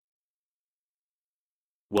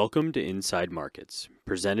Welcome to Inside Markets,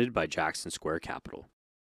 presented by Jackson Square Capital.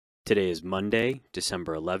 Today is Monday,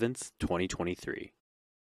 December 11th, 2023.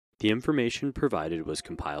 The information provided was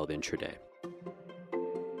compiled intraday.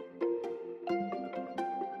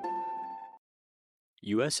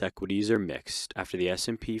 U.S. equities are mixed after the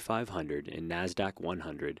S&P 500 and NASDAQ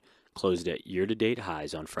 100 closed at year-to-date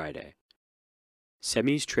highs on Friday.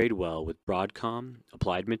 Semis trade well with Broadcom,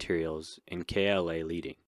 Applied Materials, and KLA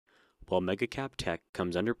leading, while megacap tech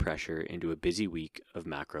comes under pressure into a busy week of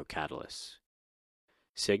macro catalysts.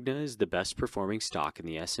 Cigna is the best performing stock in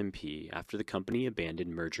the S&P after the company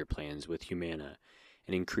abandoned merger plans with Humana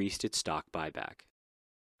and increased its stock buyback.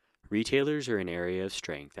 Retailers are an area of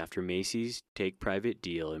strength after Macy's take-private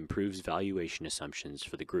deal improves valuation assumptions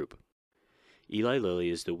for the group. Eli Lilly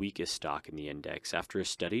is the weakest stock in the index after a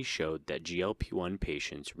study showed that GLP-1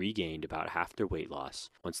 patients regained about half their weight loss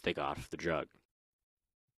once they got off the drug.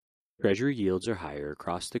 Treasury yields are higher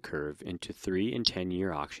across the curve into 3- and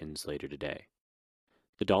 10-year auctions later today.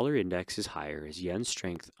 The dollar index is higher as yen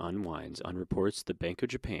strength unwinds on reports the Bank of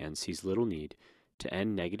Japan sees little need to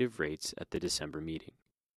end negative rates at the December meeting.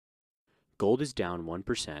 Gold is down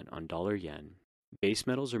 1% on dollar yen, base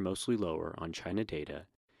metals are mostly lower on China data,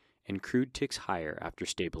 and crude ticks higher after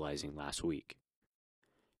stabilizing last week.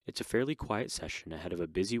 It's a fairly quiet session ahead of a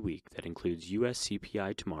busy week that includes US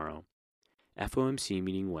CPI tomorrow, FOMC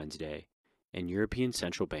meeting Wednesday, and European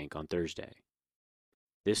Central Bank on Thursday.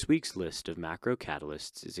 This week's list of macro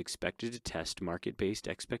catalysts is expected to test market-based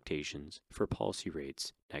expectations for policy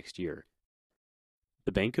rates next year.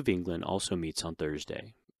 The Bank of England also meets on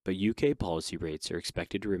Thursday, but UK policy rates are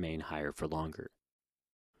expected to remain higher for longer.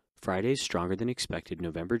 Friday's stronger than expected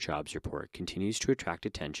November jobs report continues to attract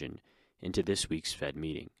attention into this week's Fed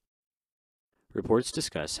meeting. Reports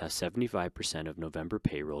discuss how 75% of November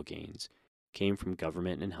payroll gains came from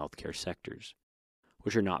government and healthcare sectors,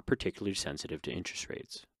 which are not particularly sensitive to interest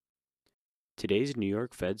rates. Today's New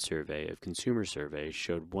York Fed survey of consumer surveys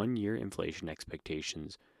showed one-year inflation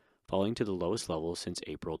expectations falling to the lowest level since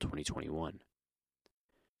April 2021.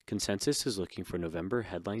 Consensus is looking for November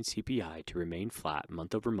headline CPI to remain flat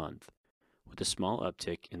month over month, with a small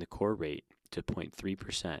uptick in the core rate to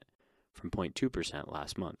 0.3% from 0.2%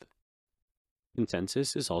 last month.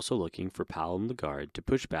 Consensus is also looking for Powell and Lagarde to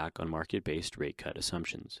push back on market-based rate cut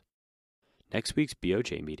assumptions. Next week's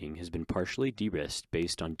BOJ meeting has been partially de-risked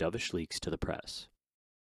based on dovish leaks to the press.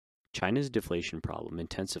 China's deflation problem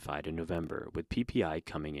intensified in November, with PPI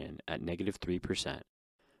coming in at negative 3%,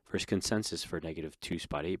 versus consensus for negative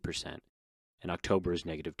 2.8%, and October's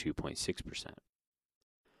negative 2.6%.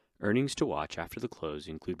 Earnings to watch after the close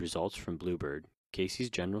include results from Bluebird, Casey's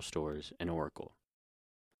General Stores, and Oracle.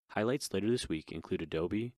 Highlights later this week include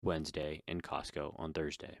Adobe Wednesday and Costco on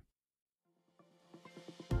Thursday.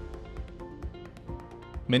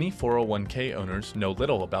 Many 401k owners know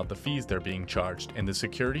little about the fees they're being charged and the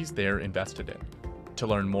securities they're invested in. To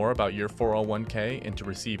learn more about your 401k and to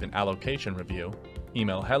receive an allocation review,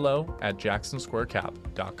 email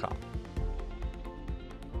hello@jacksonsquarecap.com.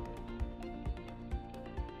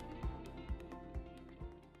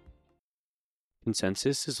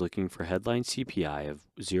 Consensus is looking for headline CPI of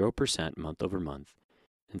 0% month over month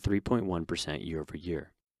and 3.1% year over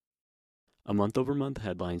year. A month over month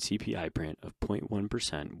headline CPI print of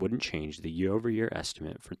 0.1% wouldn't change the year over year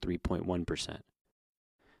estimate for 3.1%.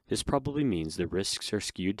 This probably means the risks are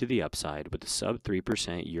skewed to the upside with a sub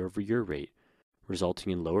 3% year over year rate,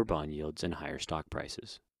 resulting in lower bond yields and higher stock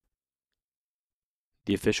prices.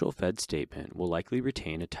 The official Fed statement will likely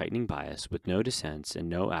retain a tightening bias with no dissents and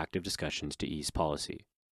no active discussions to ease policy.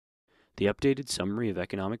 The updated summary of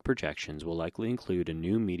economic projections will likely include a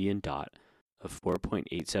new median dot of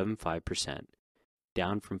 4.875%,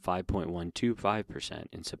 down from 5.125%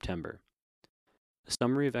 in September. The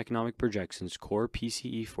summary of economic projections core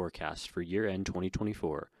PCE forecast for year-end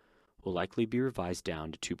 2024 will likely be revised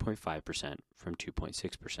down to 2.5% from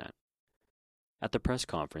 2.6%. At the press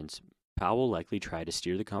conference, Powell will likely try to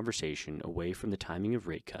steer the conversation away from the timing of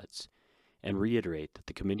rate cuts and reiterate that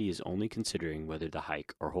the committee is only considering whether to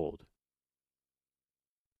hike or hold.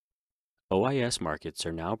 OIS markets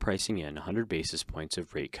are now pricing in 100 basis points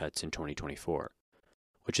of rate cuts in 2024,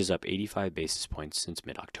 which is up 85 basis points since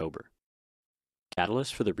mid-October.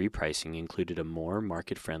 Catalysts for the repricing included a more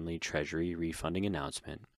market-friendly Treasury refunding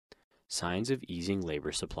announcement, signs of easing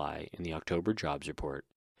labor supply in the October jobs report,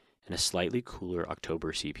 and a slightly cooler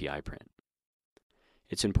October CPI print.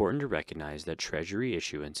 It's important to recognize that Treasury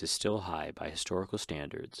issuance is still high by historical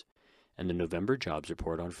standards, and the November jobs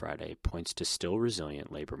report on Friday points to still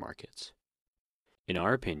resilient labor markets. In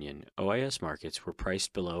our opinion, OIS markets were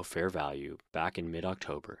priced below fair value back in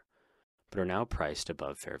mid-October, but are now priced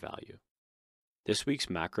above fair value. This week's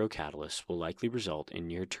macro catalysts will likely result in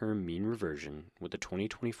near-term mean reversion, with the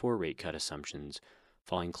 2024 rate cut assumptions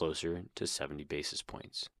falling closer to 70 basis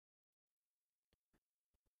points.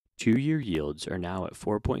 2-year yields are now at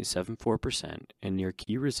 4.74% and near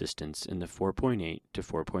key resistance in the 4.8 to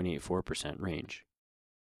 4.84% range.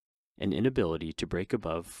 An inability to break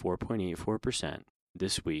above 4.84%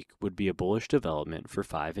 this week would be a bullish development for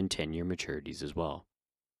 5 and 10-year maturities as well.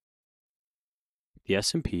 The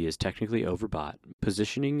S&P is technically overbought,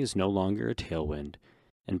 positioning is no longer a tailwind,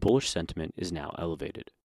 and bullish sentiment is now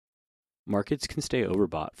elevated. Markets can stay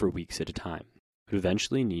overbought for weeks at a time, but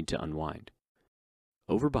eventually need to unwind.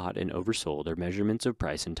 Overbought and oversold are measurements of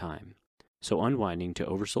price and time, so unwinding to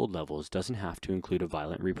oversold levels doesn't have to include a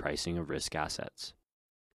violent repricing of risk assets.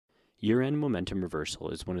 Year-end momentum reversal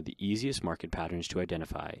is one of the easiest market patterns to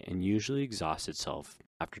identify and usually exhausts itself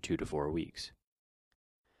after 2 to 4 weeks.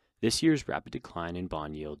 This year's rapid decline in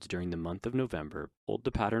bond yields during the month of November pulled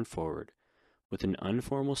the pattern forward with an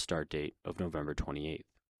informal start date of November 28th.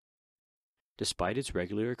 Despite its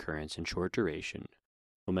regular occurrence and short duration,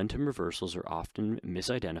 momentum reversals are often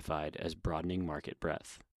misidentified as broadening market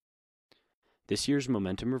breadth. This year's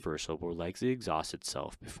momentum reversal will likely exhaust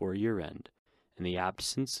itself before year-end, and the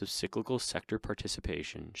absence of cyclical sector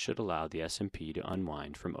participation should allow the S&P to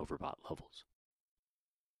unwind from overbought levels.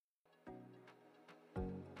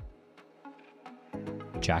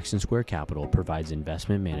 Jackson Square Capital provides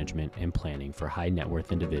investment management and planning for high net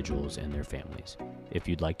worth individuals and their families. If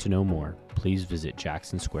you'd like to know more, please visit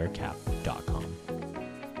jacksonsquarecap.com.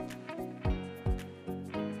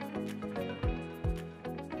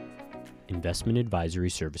 Investment advisory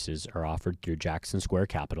services are offered through Jackson Square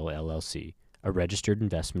Capital, LLC, a registered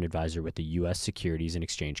investment advisor with the U.S. Securities and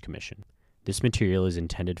Exchange Commission. This material is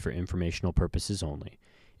intended for informational purposes only.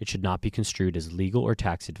 It should not be construed as legal or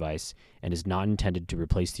tax advice and is not intended to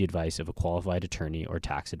replace the advice of a qualified attorney or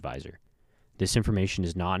tax advisor. This information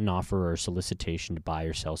is not an offer or a solicitation to buy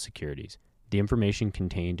or sell securities. The information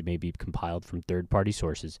contained may be compiled from third-party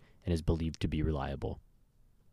sources and is believed to be reliable.